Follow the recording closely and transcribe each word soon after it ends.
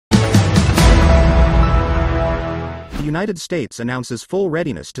The United States announces full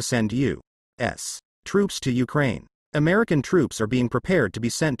readiness to send U.S. troops to Ukraine. American troops are being prepared to be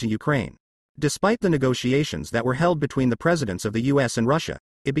sent to Ukraine. Despite the negotiations that were held between the presidents of the US and Russia,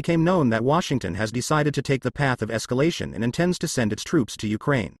 it became known that Washington has decided to take the path of escalation and intends to send its troops to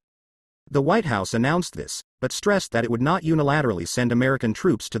Ukraine. The White House announced this, but stressed that it would not unilaterally send American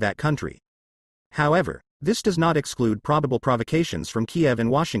troops to that country. However, this does not exclude probable provocations from Kiev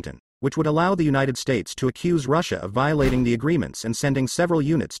and Washington, which would allow the United States to accuse Russia of violating the agreements and sending several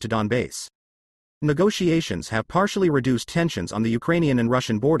units to Donbass. Negotiations have partially reduced tensions on the Ukrainian and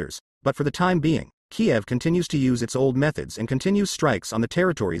Russian borders, but for the time being, Kiev continues to use its old methods and continues strikes on the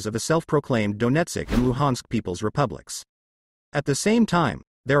territories of the self-proclaimed Donetsk and Luhansk People's Republics. At the same time,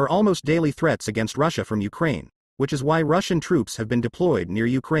 there are almost daily threats against Russia from Ukraine, which is why Russian troops have been deployed near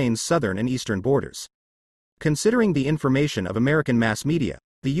Ukraine's southern and eastern borders. Considering the information of American mass media,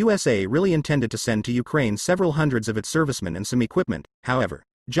 the USA really intended to send to Ukraine several hundreds of its servicemen and some equipment. However,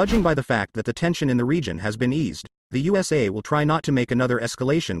 judging by the fact that the tension in the region has been eased, the USA will try not to make another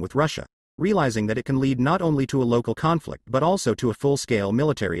escalation with Russia, realizing that it can lead not only to a local conflict but also to a full-scale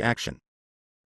military action.